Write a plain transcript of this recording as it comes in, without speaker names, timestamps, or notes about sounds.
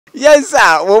Yes,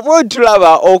 sir. Wobo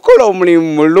tulaba okola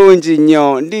omulimu mulungi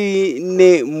nnyo ndi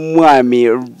ne mwami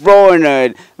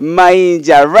Ronald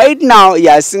Mayinja. Right now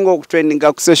yasinga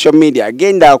okutrendinga ku social media.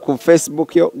 Genda ku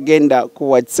Facebook yo, genda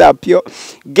ku WhatsApp yo,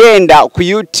 genda ku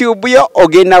YouTube yo,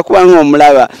 ogenda kubanga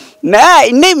omulaba.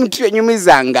 Naye n'ebintu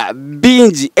enyumizanga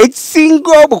bingi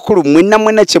ekisinga obukulu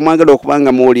mwena kye mwagala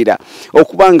okubanga muwulira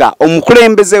okubanga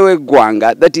omukulembeze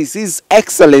w'eggwanga, that is His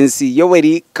Excellency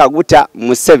Yoweri Kaguta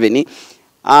Museveni,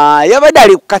 yabadde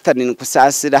ali ku Catherine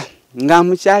kusaasira nga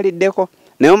mukyaliddeko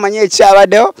naye omanyi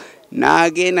ekyabaddeho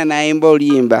n'agenda n'ayimba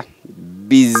olimba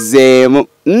bizeemu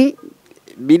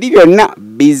biri byonna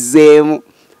bizeemu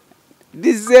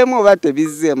oba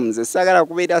tebizeemu. Nze sagala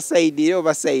kubeera sayidi eri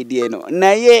oba sayidi eno,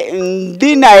 naye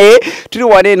ndi naye tuli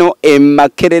wano eno e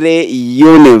Makerere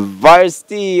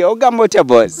University. Ogamba otya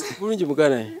boss? Bulungi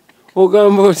mugana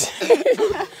ogamba otya?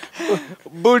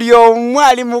 Buli omu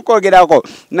ali mu kwogerako.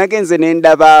 Nagenze ne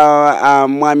ndaba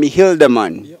mwami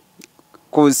Hildeman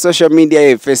ku social media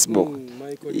ye Facebook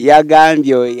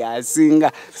yagambye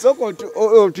yasinga soko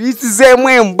otuyisizeemu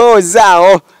emboozi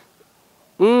awo.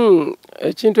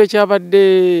 Ekintu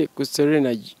ekyabadde ku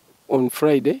Serena on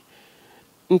Friday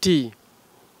nti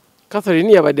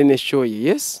Catherine yabadde ne show ye,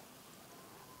 yes,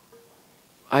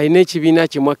 ayina ekibiina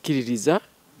kimwakkiririza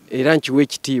era nkiwa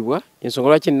ekitiibwa, ensonga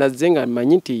lwaki nazze nga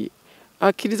mmanyi nti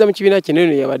akkiriza mu kibiina kino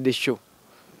eno yabadde show.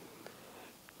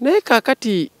 Naye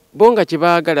kaakati bonga kye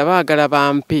baagala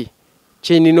bampe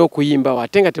kye nina okuyimbawo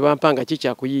ate nga tebampanga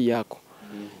kikyakuyiyaako.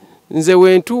 Nze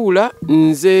wentuula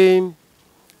nze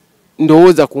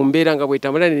ndowooza ku mbeera nga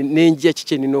bwetambula n'enjia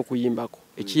kiki nina okuyimbako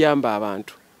ekiyamba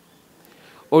abantu.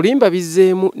 Olimba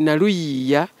bizeemu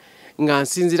naluyiiya nga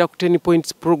nsinzira ku 10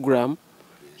 points program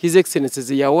His Excellency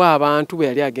ze yawa abantu bwe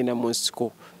yali agenda mu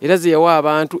nsiko, era ze yawa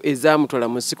abantu ezaamutwala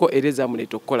mu nsiko era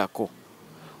ezaamuleeta okukolako.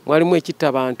 Mwalimu ekitta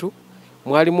abantu,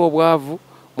 mwalimu obwavu,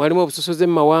 mwalimu obusosoze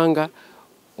mu mawanga,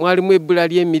 mwalimu ebbula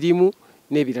ly'emirimu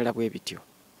n'ebirala bwe bityo.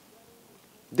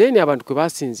 Then abantu kwe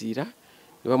basinziira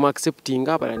ne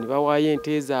bamuacceptinga, abalala ne bawaayo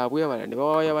ente zaabwe, abalala ne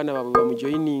bawaayo abaana baabwe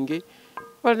bamujoyininge,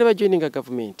 abalala ne bajoyininga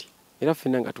gavumenti, era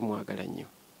ffenna nga tumwagala nnyo.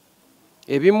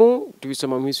 Ebimu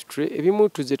tubisoma mu history, ebimu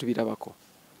tuzze tubirabako.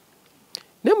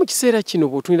 Naye mu kiseera kino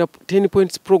bw'otunira 10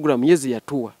 points program ye ze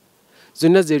yatuwa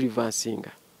zonna zeerivansinga.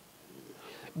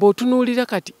 Bw'otunuulira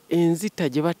kati enzita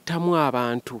gye battamu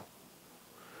abantu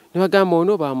ne bagamba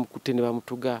ono bamukutte ne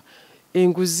bamutuga,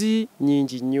 enguzi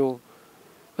nnyingi nnyo.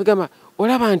 Bagamba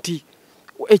olaba nti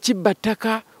ekibba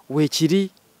ttaka weekiri,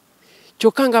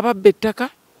 kyokka nga babba ettaka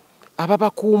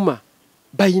ababakuuma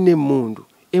bayina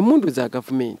emmundu za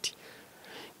gavumenti.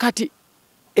 Kati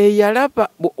eyalaba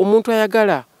omuntu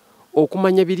ayagala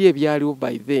okumanya biri ebyaliwo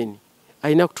by then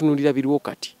alina kutunuulira biriwo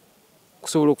kati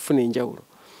kusobola okufuna enjawulo.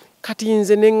 Kati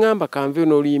nze ne ŋŋamba kanve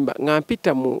n'olimba nga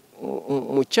mpita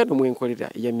mu channel mwenkolera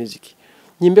ya music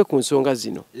nyimbe ku nsonga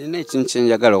zino. Nina ekintu kye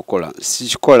njagala okukola,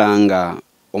 sikikola nga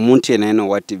omuntu yenna eno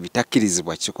wa TV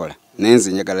takkirizibwa kikola, naye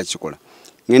nze njagala kikola.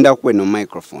 Ngenda kuwa eno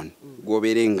microphone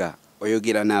gw'obeere nga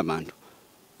oyogera n'abantu.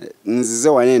 Nzize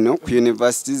wano eno ku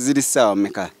university ziri ssaawa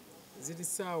mmeka? Ziri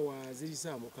ssaawa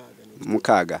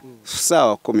mukaaga.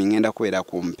 Ssaawa 10 ngenda kubeera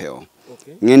ku mpewo.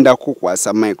 Ngenda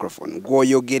kukwasa microphone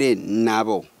gw'oyogere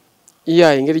nabo.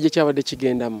 Engeri gye kyabadde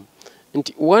kigendamu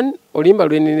nti olimba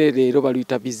lwenina leero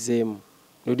baluyita bizeemu,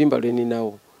 olimba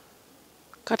lweninawo.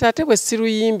 Kati ate bwe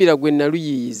siruyimbira gwe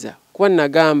naluyiyiza kuba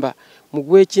nagamba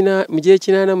mu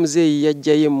gy'ekinaana muzeeyi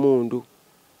yajjayo emmundu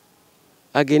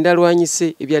agenda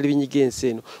alwanyise ebyali binyiga ensi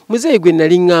eno. Muzeeyi gwe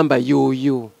nali ŋŋamba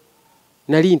yooyo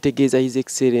nali ntegeeza His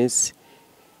Excellency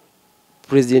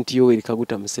President Yoweri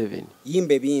Kaguta Museveni.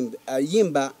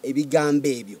 Yimba ebigambo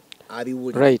ebyo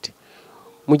abiwulira. Right.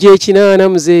 Mu gy'ekinaana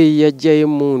muzeeyi yajjayo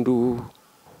emmundu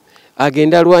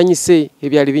agenda alwanyise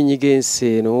ebyali binyiga ensi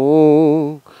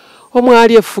eno.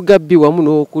 Omwali effugabbi wamu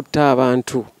n'okutta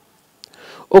abantu,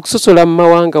 okusosola mu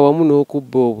mawanga wamu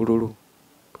n'okubba obululu,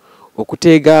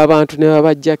 okuteega abantu ne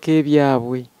babaggyako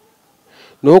ebyabwe,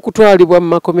 n'okutwalibwa mu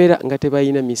makomera nga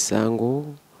tebalina misango.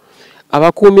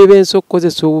 Abakuumi b'ensi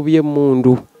okukozesa obubi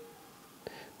emmundu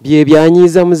bye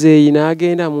byanyiiza muzeeyi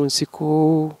n'agenda mu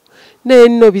nsiko. Naye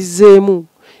nno bizeemu,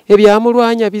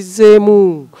 ebyamulwanya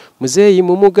bizeemu. Muzeeyi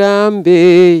mumugambe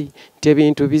nti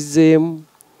ebintu bizeemu,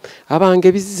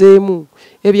 abange bizeemu,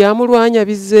 ebyamulwanya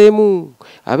bizeemu,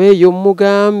 abeeyo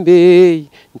mugambe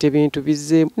nti ebintu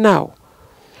bizeemu. Naawo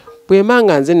bwe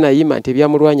manga nze nayima nti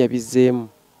ebyamulwanya bizeemu,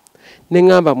 ne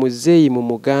ŋŋamba muzeeyi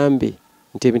mumugambe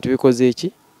nti ebintu bikoze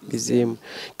eki bizeemu.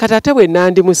 Kati ate bwe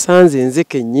nandimusanze nze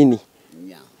kennyini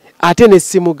ate ne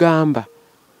simugamba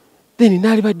then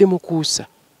naalibadde mukuusa.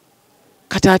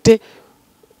 Kati ate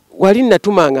wali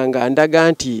natumanga nga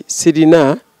ndaga nti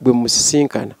sirina bwe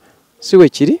musisinkana siwe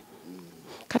kiri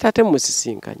kati ate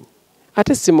musisinkanye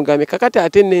ate simugambye kakati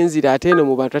ate nenzira ate no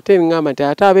mu bantu ate ngamba nti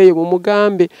ate abeeyo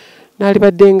mumugambe nali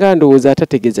badde nga ndowooza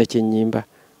atategeeza kyennyimba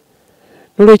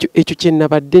nolwekyo ekyo kye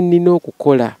nabadde nnina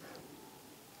okukola.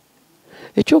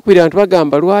 Ekyokubiri abantu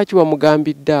bagamba lwaki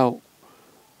wamugambidde awo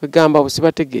bagamba abo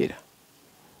sibategeera.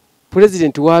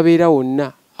 Pulezidenti w'abeera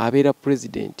wonna abeera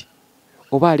pulezidenti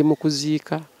oba ali mu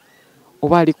kuziika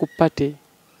oba ali ku pate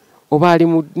oba ali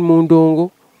mu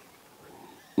ndongo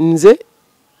nze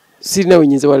sirina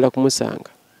wenyinza walala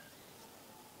kumusanga.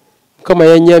 Mukama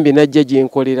yannyambye najja gye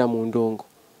nkolera mu ndongo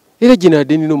era gye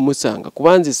nadde nina omusanga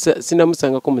kubanze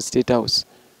sinamusangako mu State House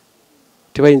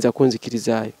tebayinza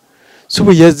kunzikirizaayo. So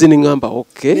bwe yazze ne ngamba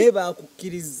okay. Naye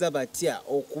bakukkiriza batya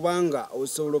okubanga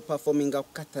osobola performinga ku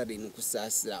Catherine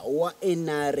Kusaasira owa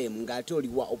NRM ng'ate oli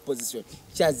wa opposition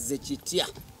kyazze kitya?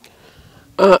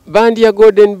 Bandi ya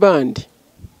Golden Band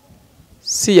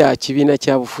si ya kibiina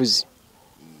kya bufuzi.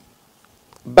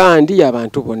 Bandi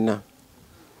y'abantu bonna.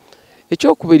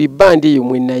 Ekyokubiri bandi eyo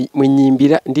mwe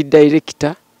nnyimbira ndi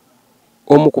director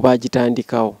omu ku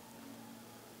baagitandikawo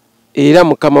era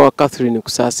mukama wa Catherine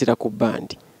Kusaasira ku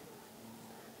bandi.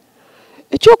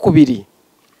 Ekyokubiri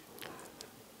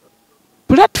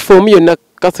platform yonna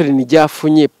Catherine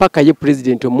gyafunye paka ye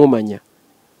president omumanya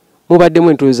mubaddemu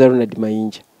entoloza Ronald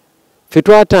Mayinja. Ffe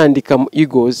twatandika mu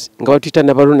Eagles nga batuyita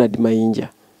naba Ronald Mayinja.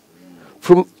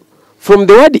 From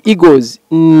the word Eagles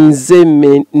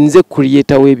nze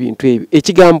creator w'ebintu ebyo.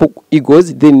 Ekigambo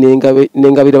Eagles then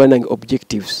nengabira banange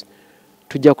objectives.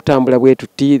 Tujja kutambula bwe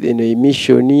tuti eno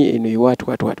emission eno what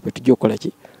bwe tujja okola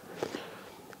ki.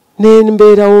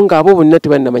 Nembeerawo ng'abo bonna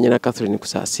tebannamanya na Catherine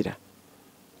Kusaasira.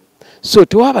 So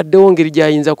tewabaddewo ngeri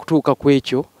gy'ayinza kutuuka ku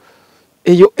ekyo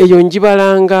eyo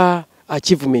njibalanga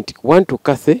achievement one to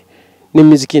Cathe ne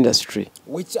music industry.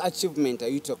 Which achievement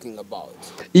are you talking about?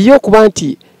 Iyo kuba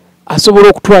nti asobola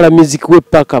okutwala music we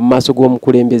paka mu maaso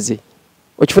g'omukulembeze.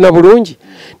 Okifuna bulungi?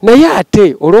 Naye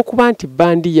ate olw'okuba nti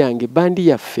bandi yange bandi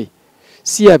yaffe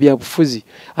si ya bya bufuzi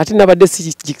ate nabadde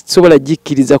sisobola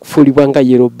gikkiriza kufuulibwa nga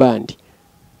yellow band.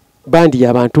 Bandi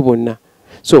y'abantu bonna.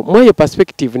 So mwayo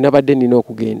perspective nabadde nina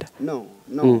okugenda. No.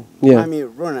 Yeah. I mean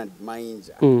Ronald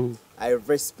Mayinja. I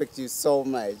respect you so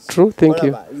much. True, thank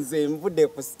you. Nze mvudde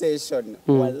ku station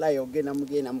wallahi ogenda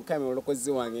mugenda mukame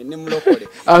olokozi wange ne mulokole.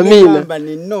 Amina. Namba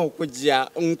nina okujja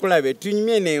nkulabe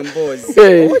tunyumye n'emboozi.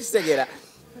 Okitegera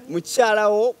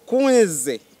mukyalawo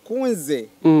kunze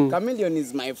Chameleon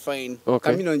is my friend.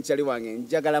 Okay. Chameleon chali wange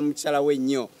njagala mukyala we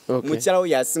nnyo. Mukyala we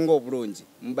yasinga obulungi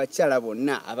mubakyala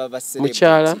bonna ababa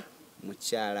celebrity.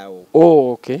 Mukyala wo.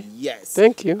 Oh, okay. Yes.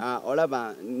 Thank you.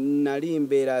 Olaba nali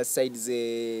mbeera side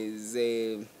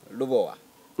ze Lubowa.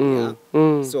 Yeah.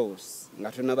 So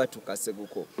nga tonabatuuka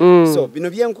Seguko. So bino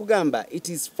byenkugamba it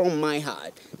is from my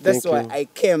heart. That's why I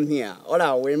came here.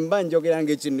 Ola wemba njogera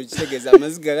ng'ekintu kitegeeza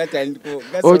amaziga gatandiko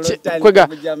kwega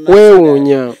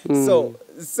weewuunya. So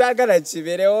saagala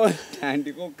kibeerewo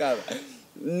tandika okukaba.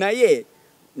 Naye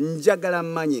njagala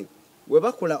mmanyi we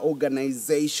bakola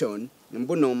organization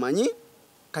mbuno omanyi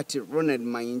kati Ronald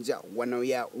Mayinja wano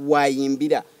ya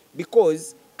wayimbira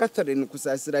because Catherine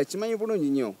Kusaasira kimanyi bulungi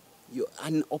nnyo you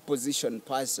an opposition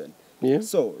person. Yeah.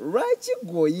 So lwaki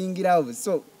gwoyingirawo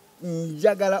so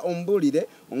njagala ombulire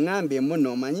ongambe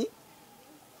mbuno omanyi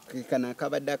kana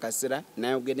akabadde akaseera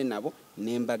nayogedde nabo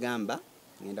nembagamba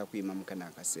ngenda kuyima mukana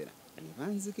akaseera ne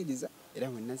banzikiriza era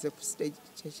wenaze ku stage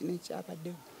kyekino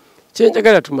ekyabaddewo.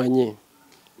 Kyenjagala tumanye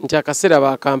nti akaseera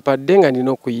bakampadde nga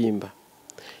nina okuyimba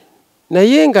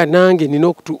naye nga nange nina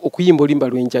okuyimba olimba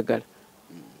lwenjagala.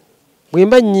 Bwe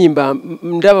mba nnyimba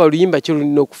ndaba oluyimba kyo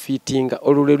lulina okufiitinga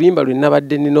olwo lwe luyimba lwe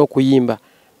nabadde nina okuyimba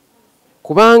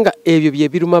kubanga ebyo bye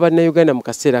biruma bannayuganda mu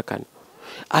kaseera kano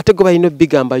ate gwe balina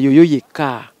bigamba yoyo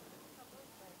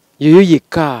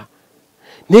yekka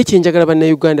naye kyenjagala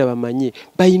bannayuganda bamanye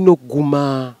balina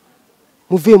okuguma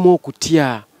muveemu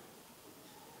okutya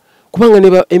kubanga ne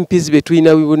ba MPs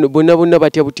betulina bonna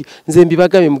batya buti nze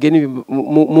mbibagambe mugeni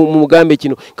mugambe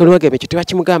kino kano bagambe ekyo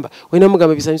tebakimugamba wena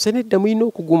mugamba bisanyusa nedda mulina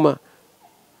okuguma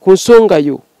ku nsonga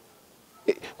yo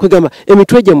kwegamba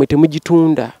emitwe gyammwe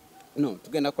temugitunda. No,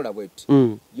 tugenda kola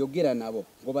bwetu. Yogera nabo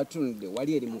ngobatunde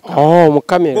wali eri mu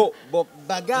kamera.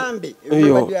 Bagambe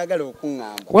ebibadde yagala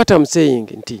okungamba. What I'm saying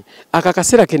nti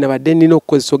akakaseera ke nabadde nina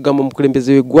okukozesa okugamba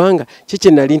omukulembeze w'eggwanga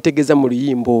kiki nali ntegeeza mu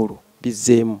luyimba olwo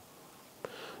bizeemu.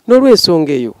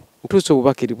 N'olw'ensonga eyo ntuuse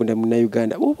obubaka eri bunda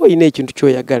munnayuganda oba olina ekintu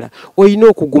ky'oyagala olina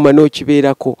okuguma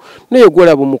n'okibeerako naye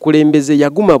gwolaba omukulembeze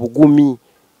yaguma bugumi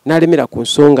n'alemera ku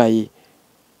nsonga ye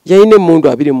yayina emmundu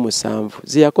 27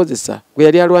 ze yakozesa gwe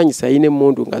yali alwanyisa yayina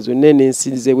emmundu nga zonna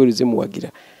n'ensi z'ebweru zimuwagira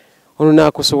ono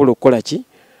n'akusobola okukola ki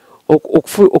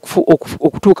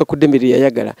okutuuka ku ddembe lye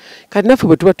yayagala kati naffe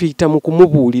bwe tuba tuyita mu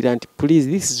kumubuulira nti please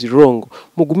this is wrong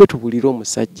mugume tubuulire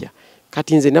omusajja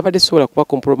kati nze nabadde sobola kuba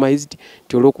compromised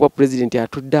nti olw'okuba pulezidenti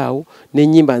atudde awo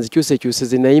n'ennyimba nzikyusekyuse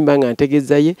ze nayimba nga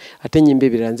ntegeeza ye ate ennyimba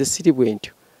ebirala nze siri bwe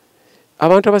ntyo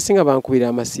abantu abasinga bankubira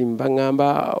amasimu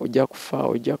baŋŋamba ojja kufa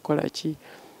ojja kukola ki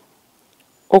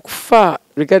okufa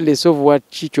regardless of what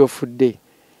ki kyofudde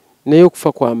naye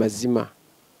okufa kwa mazima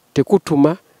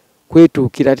tekutuma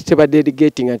kwetuukira ate teba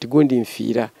delegating nti gundi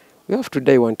nfiira we have to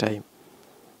die one time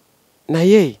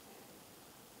naye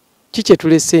kikye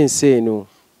tulese ensi eno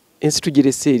ensi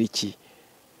tugirese eriki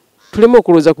tuleme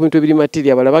okulowooza ku bintu ebiri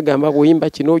materi abala bagamba bw'oyimba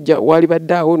kino wali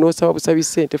badde awo n'osaba busabi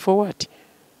ssente for what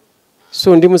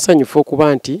so ndi musanyufu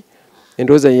okuba nti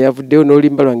endowooza ye yavuddeyo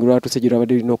n'olimba lwange lwatuuse gye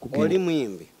lwabadde lirina okugenda oli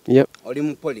muyimbi oli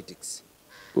mu politics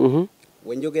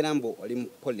wenjogera mbu oli mu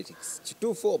politics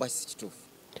kituufu oba si kituufu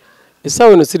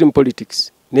essaawa eno siri mu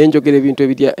politics naye njogera ebintu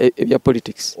ebya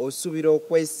politics osuubira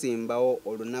okwesimbawo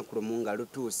olunaku lumu nga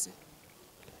lutuuse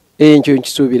nkyo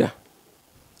nkisuubira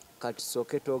kati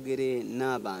tusooke twogere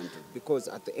n'abantu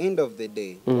because at the end of the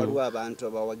day waliwo abantu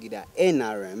abawagira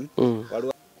NRM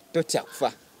waliwo totya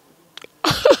kufa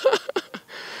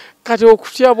kati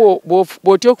okutya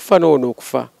bw'otya okufa n'ono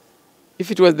okufa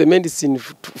if it was the medicine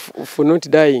for not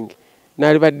dying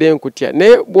naalibadde nkutya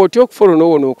naye bw'otya okufa olwo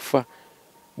n'owona okufa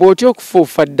bw'otya okufa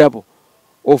ofa ddabo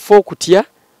ofa okutya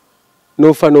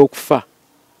n'ofa n'okufa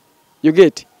you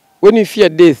get when you fear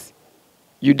death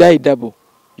you die double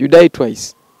you die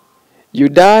twice you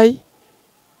die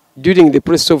during the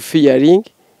process of fearing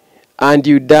and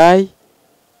you die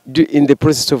in the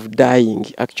process of dying,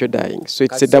 actual dying. So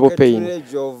it's a double pain.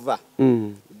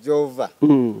 Jova.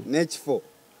 Nechfo.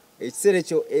 Ekiseera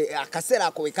akaseera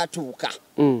ako ekatuuka.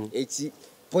 Eki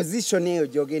position eyo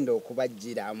gyogenda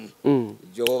okubajjiramu.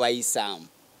 Gy'obayisaamu.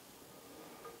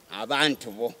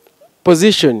 Abantu bo.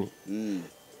 Position.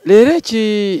 Leero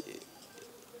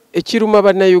ekiruma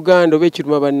bannayuganda oba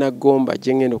ekiruma bannagomba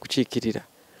gye ngenda okukiikirira.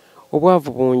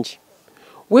 Obwavu bungi.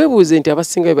 Weebuuze nti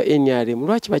abasinga ba NRM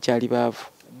lwaki bakyali baavu?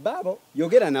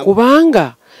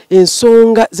 Kubanga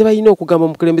ensonga ze balina okugamba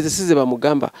omukulembeze si ze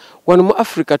bamugamba. Wano mu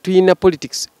Africa tuyina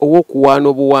politics ow'okuwaana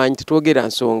obuwaanyi tetwogera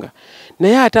nsonga.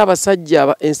 Naye ate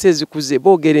abasajja ensi ezikuze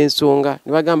boogera ensonga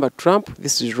ne bagamba Trump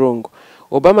this is wrong.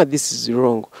 Obama this is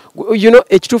wrong. You know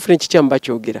ekituufu nekikyamu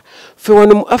bakyogera. Ffe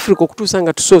wano mu Africa okutuusa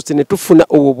nga tusoose ne tufuna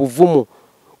obwo buvumu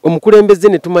omukulembeze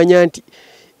ne tumanya nti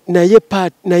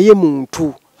naye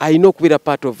muntu alina okubeera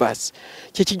part of us.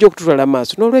 Kyekijja okututwala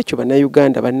maaso. N'olwekyo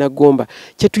bannayuganda bannagomba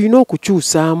kye tulina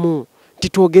okukyusaamu nti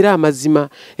twogere amazima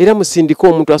era musindika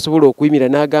omuntu asobola okuyimira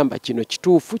n'agamba kino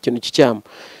kituufu kino kikyamu.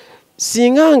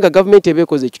 Singa nga gavumenti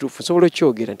ebeekoze ekituufu nsobola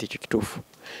okyogera nti ekyo kituufu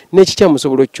n'ekikyamu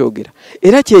nsobola okyogera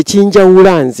era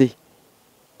kyekinjawula nze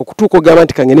okutuuka ogamba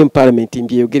nti kangene mu paalamenti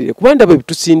mbyeyogerere kuba ndaba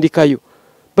ebitusindikayo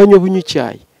banywa bunywi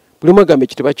caayi buli omu agamba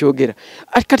ekyo tebakyogera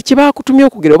kati kye baakutumye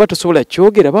okugera oba tosobola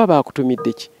kyogera baba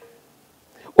baakutumidde ki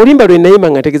olimba lwe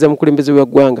nayimba nga ntegeeza mukulembeze wa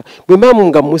ggwanga bwe mbaamu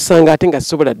nga musanga ate nga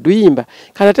sisobola duyimba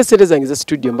kati ate sente zange za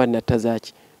studio mba natta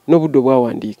zaaki n'obudde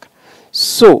obwawandiika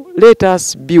so let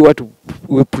us be what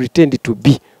we pretend to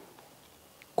be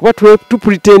kuba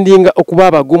tupretendinga okuba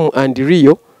abagumu and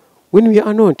real when we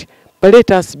are not but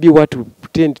let us be what we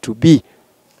pretend to be.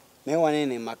 Naye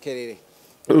wanene Makerere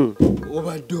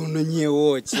obadde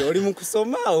ononyewo ki oli mu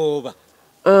kusoma oba?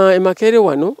 Makerere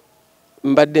wano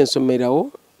mbadde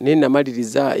nsomerawo naye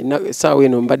namaliriza essaawa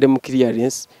eno mbadde mu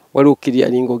clearance waliwo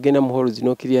clearing ogenda mu halls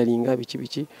no clearinga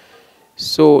biki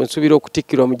so nsuubira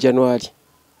okutikkirwa mu January.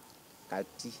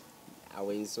 Kati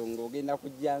awo ensonga ogenda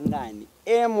kujja ngaani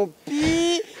MP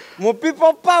mu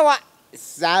people power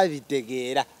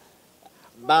saabitegeera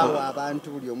bawa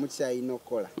abantu buli omu kyalina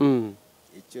okukola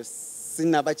ekyo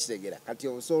sinaba kitegeera kati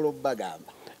osobola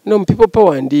obbagamba. No, mu people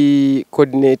power ndi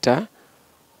coordinator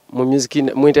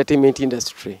mu entertainment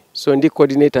industry so ndi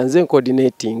coordinator nze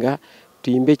coordinatinga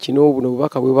tuyimbe kino buno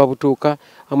bubaka bwe babutuuka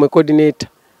amwe coordinator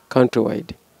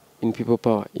countrywide in people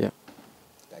power. Yeah.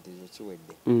 Kati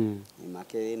kiwedde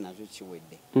Makerere nakyo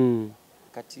kiwedde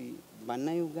kati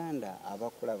bannayuganda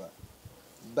abakulaba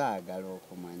baagala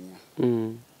okumanya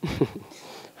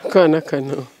kaana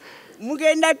kano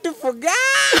mugenda tufuga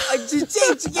kiki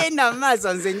ekigenda mu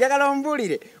maaso nze njagala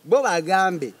ombuulire bo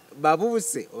bagambe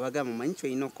babuuse obagamba manyi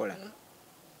kyolina okukola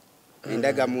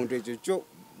endagamuntu ekyo kyo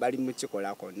bali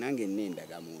mukikolako nange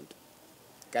nendagamuntu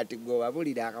kati gwe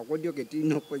obabulire akakodyo ke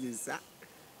tulina okukozesa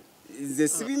nze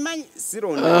sibimanyi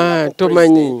sironda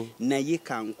tomanyi naye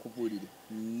kankubulire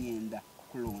ngenda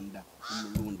kulonda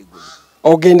omulundi guno.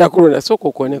 Ogenda kulonda sooka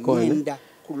okoneko wano. Ngenda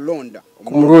kulonda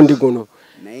ku mulundi guno.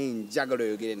 Naye njagala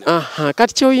oyogere na. Aha,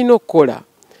 kati ky'olina okukola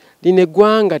lino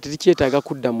eggwanga terikyetaaga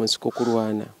kudda mu nsiko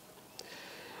kulwana.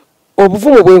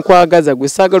 Obuvumu bwenkwagaza gwe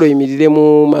saagala oyimirire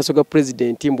mu maaso ga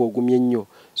pulezidenti mbw'ogumye nnyo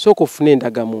sooka ofune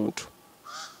endagamuntu.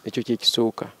 Ekyo kye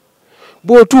kisooka.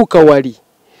 Bw'otuuka wali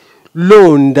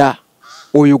londa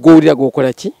oyo gw'owulira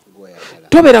gw'okola ki?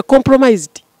 Tobeera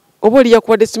compromised. Oba oli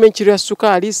yakuwadde simanyi kiro ya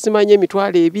sukaali simanyi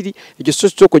emitwalo 2 egyo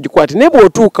sooka ogikwate. Naye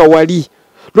bw'otuuka wali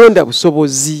londa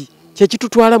busobozi.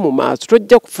 Kyekitutwala mu maaso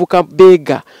tojja kufuuka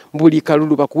beega buli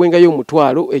kalulu bakuwengayo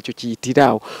omutwalo ekyo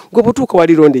kiyitiraawo. Gwe bw'otuuka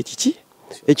wali londa ekiki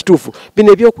ekituufu.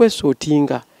 Bino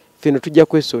eby'okwesootinga ffenno tujja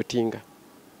kwesootinga.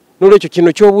 N'olwekyo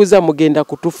kino ky'obuuza mugenda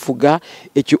kutufuga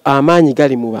ekyo amaanyi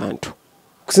gali mu bantu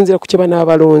kusinziira ku kye banaaba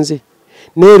balonze.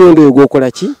 Naye londo oyo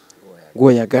gw'okola ki?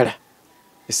 Gw'oyagala.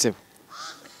 Esebo.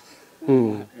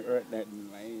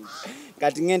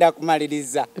 Kati ngenda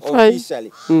kumaliriza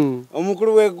officially.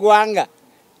 Omukulu w'eggwanga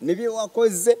ne bye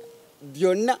wakoze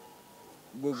byonna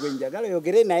gwe njagala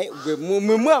oyogere naye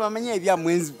mwe abamanyi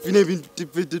ebyammwe bino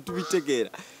ebintu tubitegeera.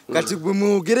 Kati gwe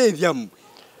mwogere ebyammwe.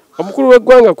 Omukulu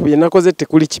w'eggwanga ku bye nakoze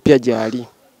tekuli kipya gy'ali.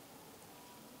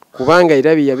 Kubanga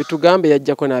era bye yabitugamba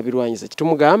yajjako n'abirwanyisa.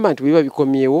 Kitumugamba nti biba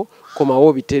bikomyewo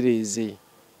komawo bitereeze.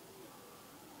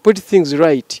 Put things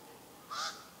right.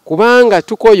 Kubanga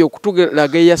tukoyo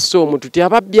okutulaga eyasse omuntu ti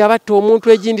ababbi abatta omuntu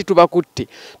egindi tubakutte.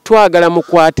 Twagala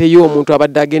mukwateyo omuntu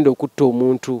abadde agenda okutta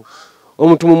omuntu.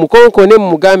 Omuntu mu mukonkone mu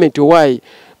mugambe nti owaayi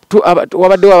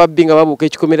wabaddewo ababbi nga babuuka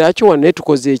ekikomera kyo wano naye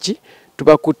tukoze eki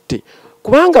tubakutte.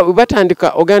 Kubanga bwe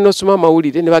batandika ogenda osoma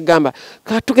amawulire ne bagamba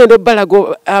katugenda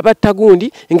obbalaga abatta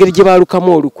gundi engeri gye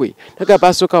baalukamu olukwe. Nagamba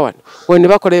basooka wano ne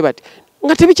bakolayo bati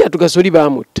nga tebikyatugasa oli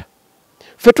baamutta.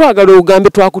 Ffe twagala ogambe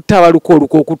twakutta abaluka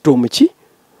olukwe okutta omuki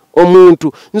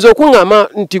omuntu. Nze okuŋŋamba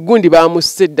nti gundi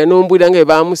baamusse dda n'ombuulira nga bwe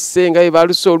baamusse nga bwe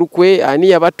baaluse olukwe ani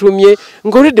yabatumye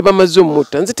ng'olwedde bamaze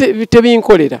omutta. Nze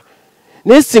tebinkolera.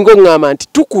 Naye singa oŋŋamba nti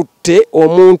tukutte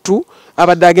omuntu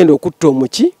abadde agenda okutta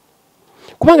omuki.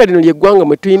 Kubanga lino ly'eggwanga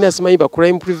mwe tulina simanyi ba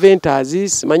crime preventers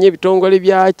simanyi ebitongole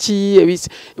byaki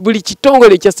buli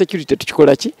kitongole ekya security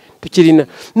tukikola ki tukirina.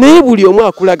 Naye buli omu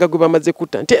akulaga gwe bamaze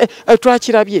kutta nti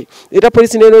twakirabye era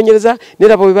poliisi nenoonyereza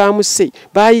neraba bwe baamusse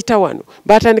baayita wano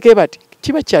baatandikayo bati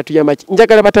kiba kyatuyamba ki.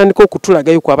 Njagala batandika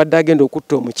okutulagayo ku abadde agenda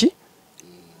okutta omuki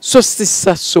so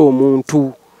sisasa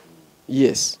omuntu.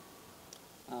 Yes.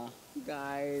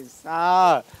 Guys,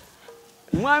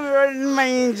 Mwami Ronald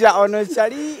Mayinja ono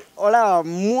kyali olaba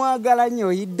mwagala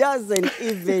nnyo. He doesn't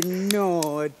even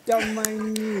know.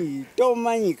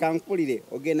 Tomanyi kankulire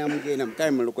ogenda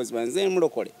mukale mulokozi banze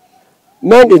mulokole.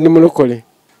 Nange ndi mulokole.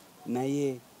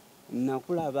 Naye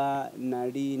nakulaba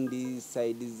nali ndi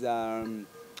side za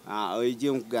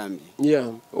oje nkugambye. Yeah.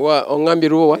 Ongambye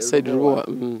Ruwa side Ruwa.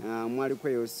 Mwali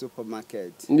kweyo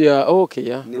supermarket. Yeah, okay,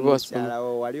 yeah. Ruwa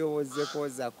supermarket. Wali owozeko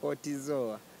za koti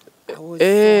zo.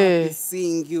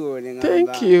 Thank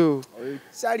you.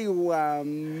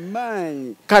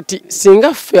 Man. Kati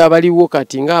singa ffe abaliwo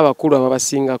kati nga abakulu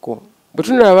ababasingako bwe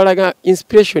tunabalaga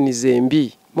inspiration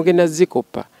zembi mugenda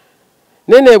zikopa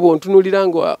nene bwontunulira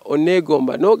ngo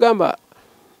onegomba n'ogamba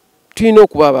tulina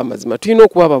okuba abamazima tulina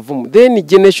okuba abavumu then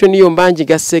generation yo mbanji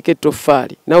gaseke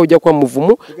tofali nawe ojja kwa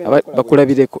muvumu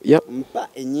bakulabireko mpa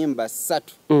enyimba 3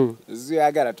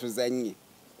 ziyagala tuzanye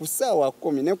kusawa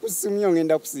 10 ne kusimyo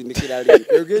ngenda kusindikira link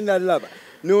ogenda laba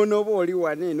nonoba oli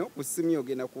waneno kusimyo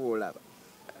ogenda kuolaba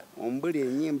ombuli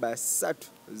enyimba 3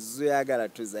 ziyagala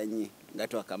tuzanye nga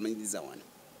twakamaliza wano.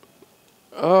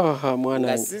 Mwana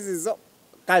ngasizizo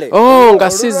kale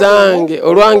ngasizange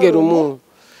olwange lumu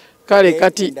kale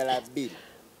kati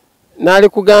nali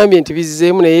kugambye nti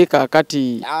bizizeemu naye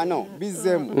kakati no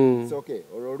bizizeemu it's okay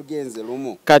olugenze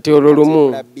lumu kati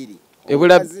olulumu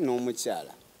omukazi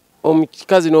n'omukyala.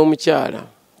 Omukazi n'omukyala.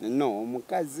 No,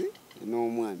 omukazi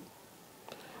n'omwami.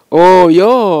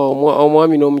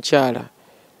 Omwami n'omukyala.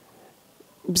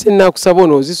 Bise nakusaba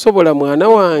ozisobola mwana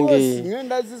wange.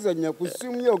 Ngenda zizanya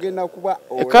kusimu ogenda kuba.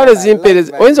 Kale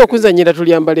zimpereze. Oyinza okuzanyira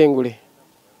tulyambala engule.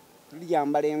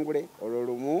 Tulyambala engule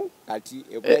olulumu kati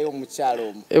ebulayo omukyala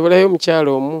omu. Ebulayo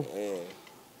omukyala omu.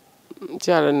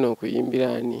 Mukyala nno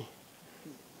okuyimbira ani.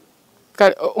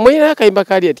 Omuyina akayimba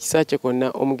kali ati Kisache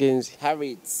konna omugenzi.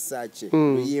 Harriet Sache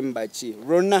luyimba ki?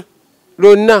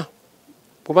 Ronna.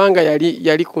 Kubanga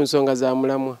yali ku nsonga za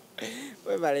mulamwa.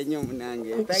 Webale nnyo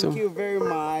munange. Thank you very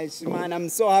much man, I'm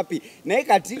so happy. Naye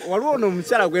kati waliwo ono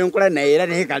omukyala gwe nkola naye era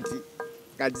naye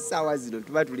kati saawa zino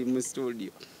tuba tuli mu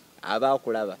studio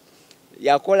abakulaba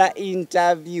yakola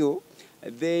interview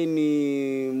then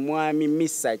mwami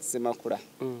Misa Kisemakula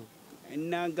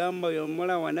nagamba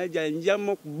yomola wanaja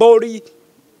njamo body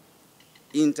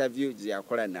interview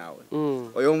yakola nawe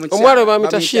oyo omwalo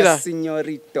bamita Shira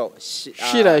Signorito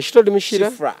Shira shitodi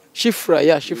mishira Shifra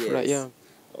yeah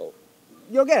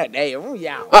yogera naye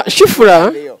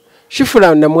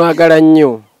Shifra namwagala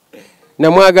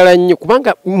nnyo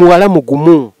kubanga muwala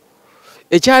mugumu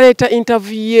ekyaleeta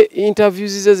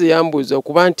interviews ze yambuza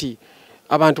okuba nti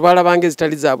abantu balabanga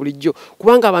ezitali za bulijjo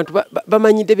kubanga abantu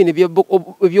bamanyidde bino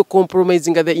ebyo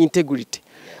compromising the integrity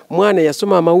mwana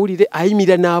yasoma amawulire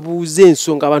ayimira n'abuuza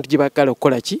ensonga abantu gye bagala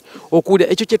okukola ki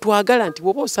okuwulira ekyo kye twagala nti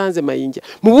bw'oba osanze Mayinja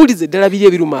mubuulize ddala biri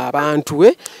ebiruma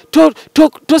abantu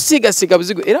tosiigasiiga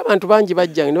buzigo era abantu bangi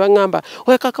bajjanga ne baŋŋamba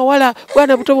oyo kakawala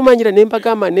bwana buto bumanyira ne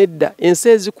mbagamba nedda ensi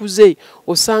ezikuze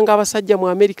osanga abasajja mu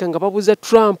Amerika nga babuuza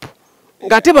Trump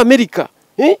ng'ate b'Amerika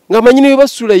nga manyine we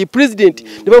basuula ye president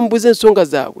ne bamubuuza ensonga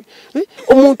zaabwe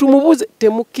omuntu mubuuze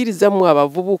temukkirizamu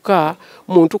abavubuka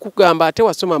muntu kugamba ate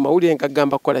wasoma amawulire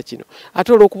ngagamba kukola kino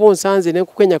ate olw'okuba onsanze ne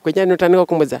nkukwenyakwenya n'otandika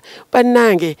okumubuuza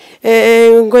bannange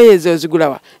engoye ezo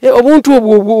zigulawa obuntu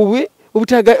obwo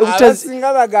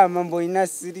abasinga bagamba mbu olina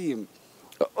siriimu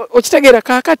okitegeera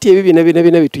kaakati ebyo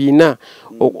bina bituyina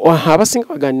abasinga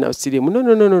bagana siriimu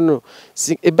no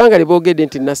ebbanga liboogedde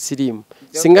nti nasiriimu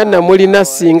singa namulina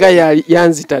singa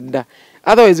yanzita dda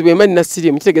otherwise bwe mani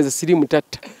nasiriimu kitegeeza siriimu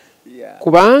tatta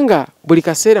kubanga buli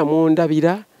kaseera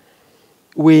mundabira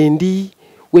wendi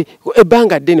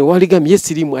ebbanga ddene waligambye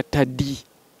siriimu attaddi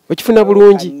okifuna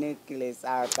bulungi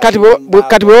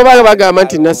kati bwe baba bagamba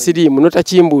nti nasiriimu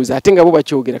notakimbuuza ate nga bo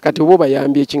bakyogera kati oba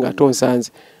obayambye eki nga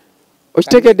tonsanze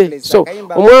okitegedde so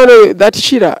omwana oyo that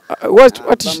Shira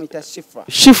what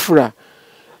Shifra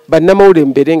bannamawulire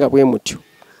mbeere nga bwe mutyo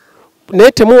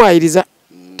naye temuwayiriza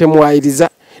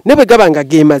ne bwe gaba nga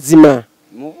ge mazima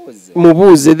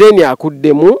mubuuze then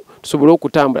akuddemu tusobole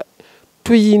okutambula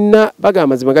tuyina bagamba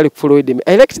mazima gali ku Floyd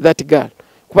I liked that girl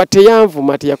kuba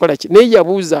teyanvuma teyakola ki naye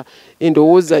yabuuza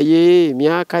endowooza ye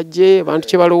emyaka gye abantu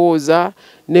kye balowooza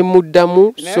ne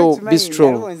muddamu so be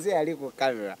strong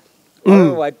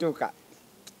watuka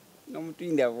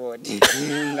nomutwinda voti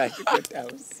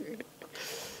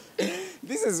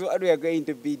This is what we are going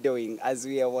to be doing as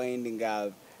we are winding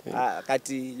up.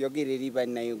 Kati yogere riba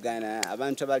na Uganda,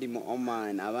 abantu abali mu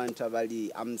Oman, abantu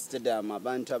abali Amsterdam,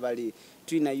 abantu abali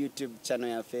twina YouTube channel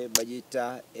yafe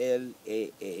bagita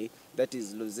LAA, that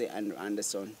is Luze and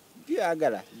Anderson.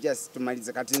 Byagala just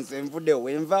tumaliza kati nvude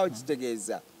wenva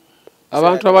okitegeeza.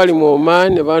 Abantu abali mu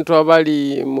Oman, abantu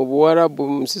abali mu Buwarabu,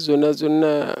 musizona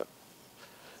zonna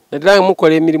nadala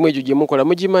mukola emirimu egyo gye mukola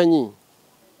mugimanyi.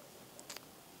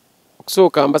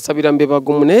 Okusooka mbasabira mbe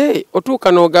bagumu naye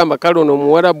otuuka n'ogamba kale ono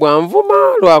Omuwarabu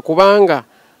anvuma lwakubanga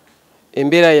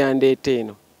embeera yandeeta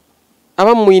eno.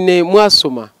 Abamu mwine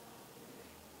mwasoma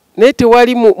naye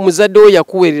tewali muzadde oyo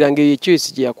yakuweerera ngeri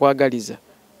ekyesi gye yakwagaliza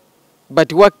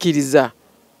but wakkiriza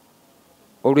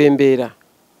olw'embeera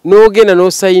n'ogenda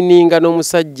n'osayininga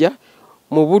n'omusajja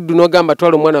mu buddu n'ogamba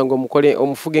twala omwana wange omukole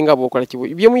omufuge nga bw'okola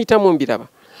bye muyitamu mbiraba.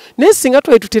 Naye singa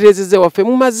twali tutereezezza waffe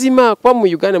mu mazima kuba mu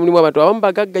Uganda mulimu abantu abamu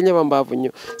bagagganya abamu baavu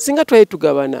nnyo singa twali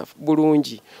tugabana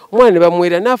bulungi omwana ne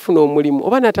bamuweera n'afuna omulimu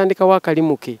oba n'atandikawo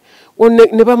akalimu ke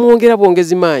ne bamwongera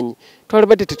bwongezi maanyi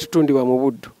twalabadde tetutundibwa mu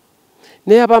buddu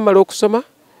naye abamala okusoma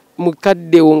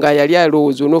mukaddewo nga yali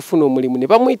alowooza onoofuna omulimu ne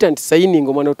bamuyita nti sayininga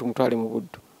omwana otumutwale mu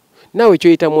buddu naawe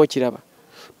ekyoyitamu okiraba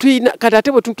tuyina kati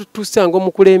ate bwe tutusanga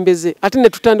omukulembeze ate ne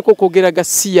tutandika okwogera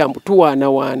gasiya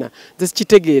tuwaanawaana nze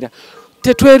sikitegeera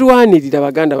tetwerwanirira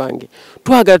baganda bange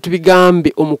twagala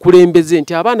tubigambe omukulembeze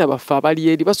nti abaana baffe abali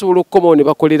eri basobola okukomawo ne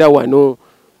bakolera wano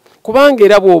kubanga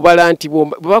era bw'obala nti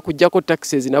bakuggyako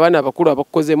taxes n'abaana abakulu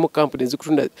abakozeemu kampuni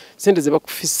ezikutunda sente ze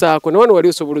bakufisaako nawano wali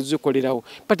osobola ozikolerawo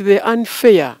but they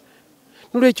unfair.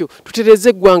 Nolwekyo tutereze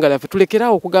eggwanga laffe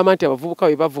tulekeraawo okugamba nti abavubuka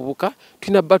bwe bavubuka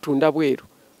tulina batunda bweru.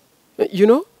 You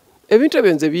know, ebintu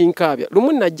ebyo nze binkaabya.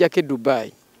 Lumu najjako e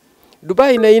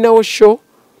Dubai nayinawo show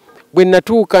bwe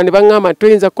natuuka ne baŋŋamba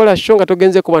toyinza kukola show nga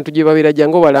togenze ku bantu gye babeera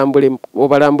jangu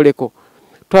obalambuleko.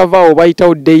 Twavaawo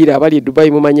bayitawo Deira abali e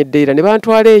Dubai mumanye Deira ne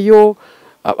bantwala eyo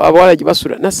abawala gye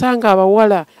basula. Nasanga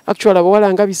abawala actually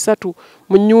abawala nga 3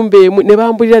 mu nnyumba emu ne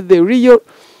bambulira the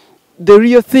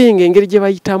real thing engeri gye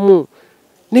bayitamu.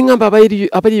 Ningamba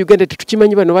abali Uganda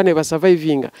tetukimanyi bano bane ba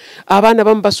surviving. Abaana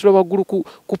bamu basula waggulu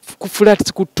ku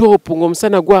flats ku top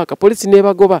ng'omusana gwaka polisi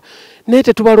nebagoba. Naye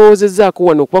tetubalowoozezaako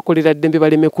wano okubakolera ddembe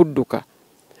baleme kudduka.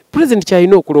 President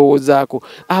kyalina okulowoozaako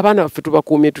abaana baffe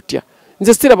tubakuumye tutya.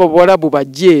 Nze siraba Bawarabu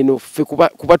bajje eno ffe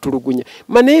kubatulugunya.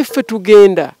 Naye ffe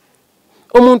tugenda.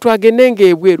 Omuntu agende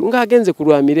ng'ebweru ng'agenze ku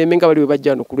lwamirembe nga bali bwe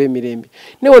bajja wano ku lw'emirembe.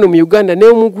 Ne wano mu Uganda ne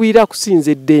omugwira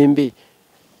akusinza eddembe.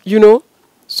 You know?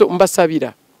 So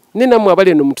mbasabira ne nammwe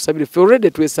abali eno mutusabire ffe already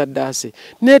twesaddaase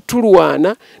ne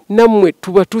tulwana nammwe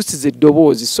tubatuusiza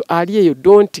eddoboozi so ali eyo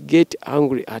don't get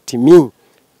angry at me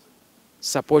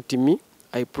support me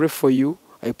I pray for you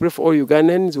I pray for all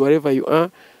Ugandans wherever you are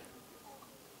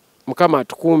Mukama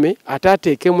atukuume ate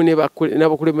ateekemu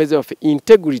n'abakulembeze baffe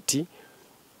integrity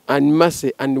and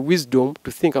mercy and wisdom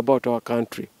to think about our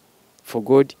country for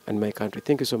God and my country.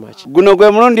 Thank you so much. Guno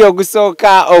gwe mulundi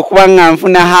ogusooka okuba nga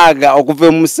nfuna haga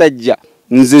okuva mu musajja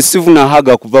nze sifuna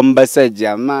haga kuva mu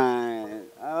basajja man.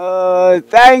 Oh,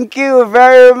 thank you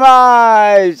very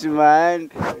much man.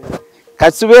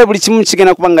 Kasube buli kimu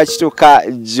kigenda kuba nga kituuka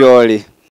gy'oli.